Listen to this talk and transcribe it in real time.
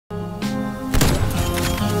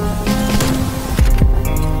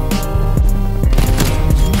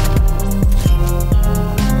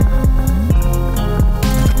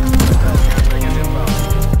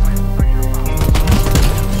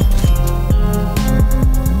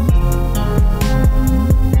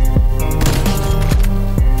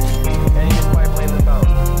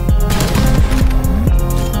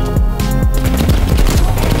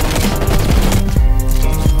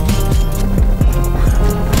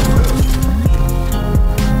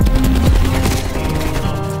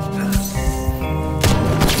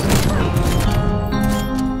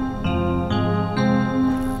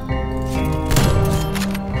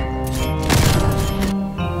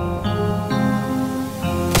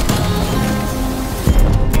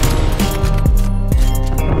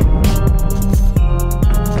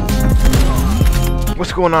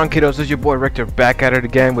going on, kiddos? It's your boy Rykturr back at it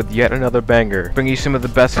again with yet another banger, bringing you some of the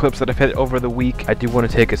best clips that I've hit over the week. I do want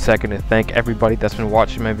to take a second to thank everybody that's been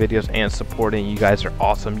watching my videos and supporting. You guys are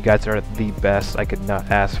awesome. You guys are the best. I could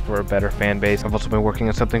not ask for a better fan base. I've also been working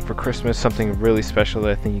on something for Christmas, something really special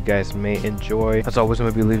that I think you guys may enjoy. As always, I'm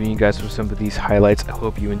going to be leaving you guys with some of these highlights. I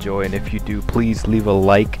hope you enjoy, and if you do, please leave a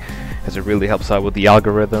like, as it really helps out with the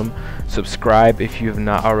algorithm. Subscribe if you have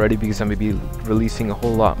not already, because I'm going to be releasing a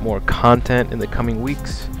whole lot more content in the coming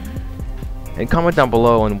weeks. And comment down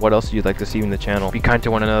below on what else you'd like to see in the channel. Be kind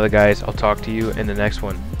to one another, guys. I'll talk to you in the next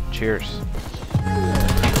one. Cheers.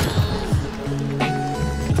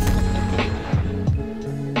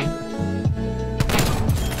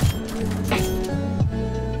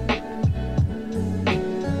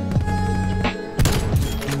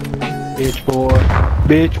 Bitch boy,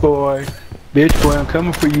 bitch boy, bitch boy, I'm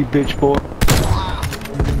coming for you, bitch boy.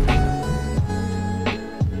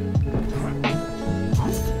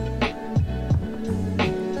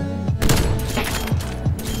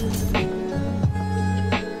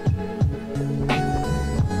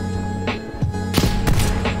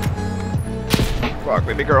 Fuck,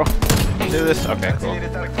 baby girl. Do this? Okay, cool.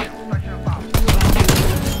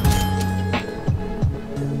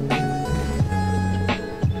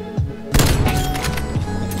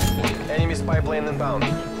 Enemy spy plane inbound.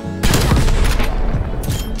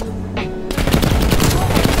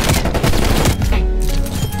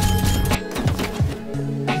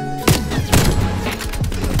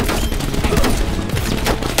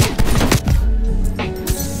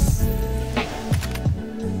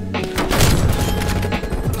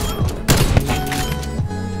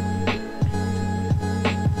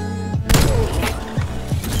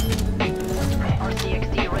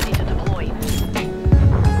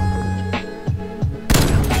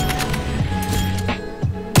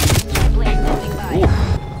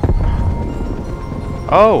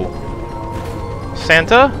 Oh!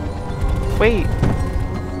 Santa? Wait!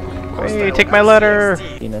 Wait, take my letter!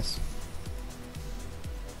 Penis.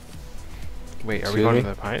 Wait, are we going to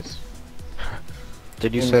the pines?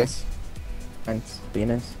 Did you say? Pines.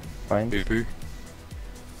 Penis. Pines. Boo-boo.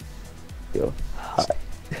 Yo. Hi.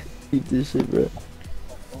 Eat this shit, bro.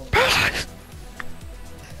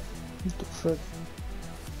 What the fuck?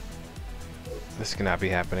 This cannot be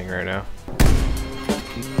happening right now.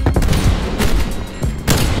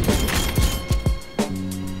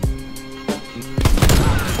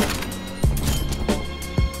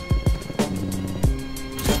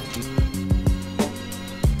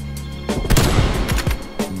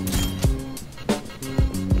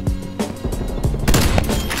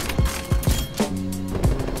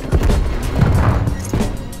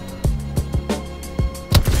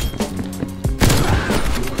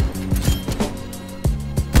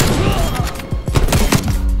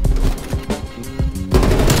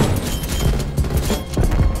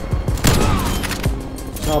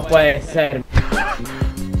 No puede ser.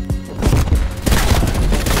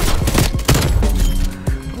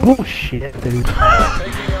 Bullshit, dude.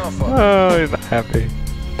 Oh, he's not happy.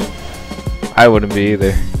 I wouldn't be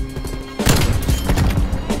either.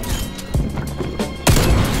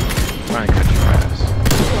 Trying to cut your ass.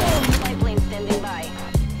 Spy plane standing by.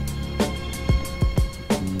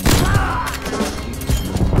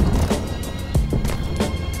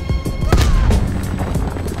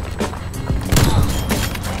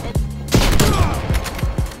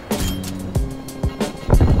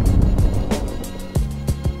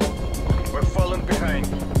 We're falling behind.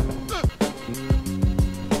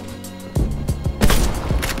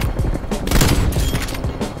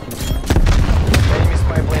 Enemy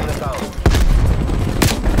spy plane inbound.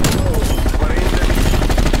 We're injured.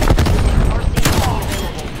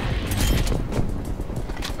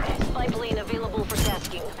 Spy plane available for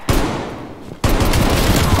tasking.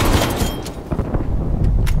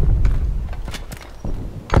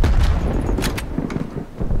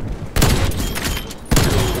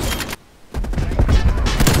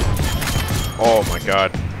 Oh my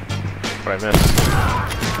god. What I missed.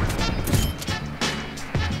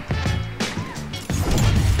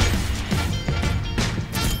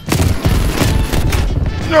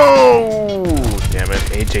 No! Damn it.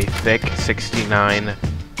 AJ Thick, 69.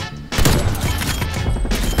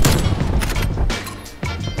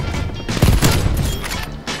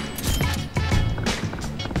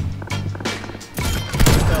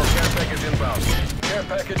 Care package inbound. Care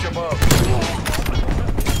package above.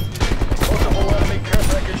 Multiple enemy care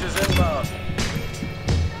packages inbound.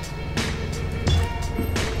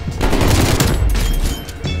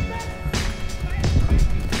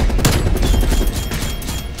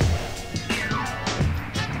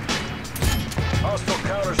 Hostile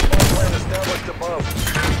counter spy plane established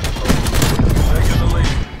above.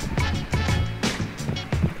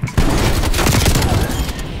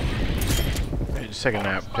 Just take a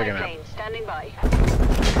nap. Take a nap. Plane standing by.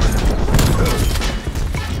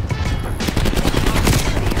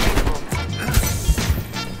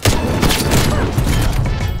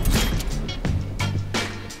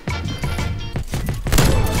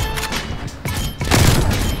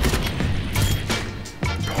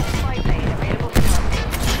 Spy plane available for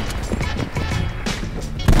tasking.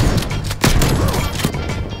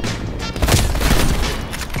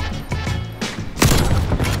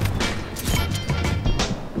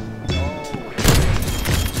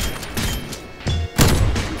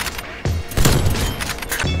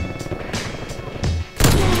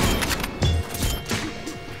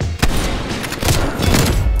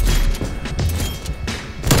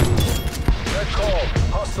 Red call.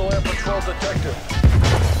 Hostile air patrol detected.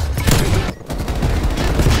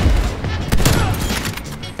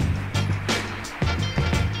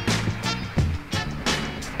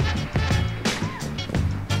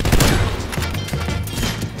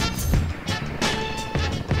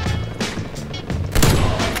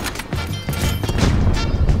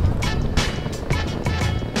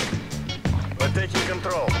 We're taking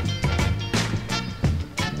control.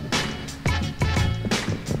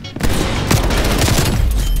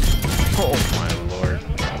 Oh my lord.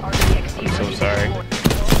 I'm so sorry.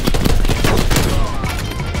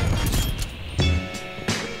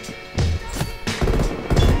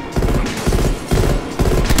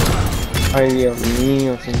 Ay, Dios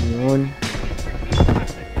mío, señor.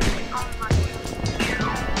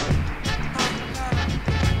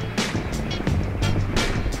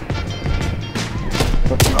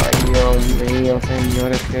 Ay, Dios mío,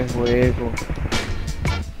 señor, este juego.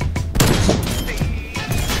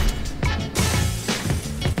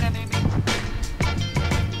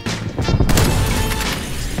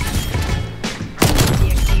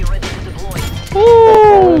 DXD ready to deploy.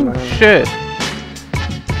 Ooh, shit.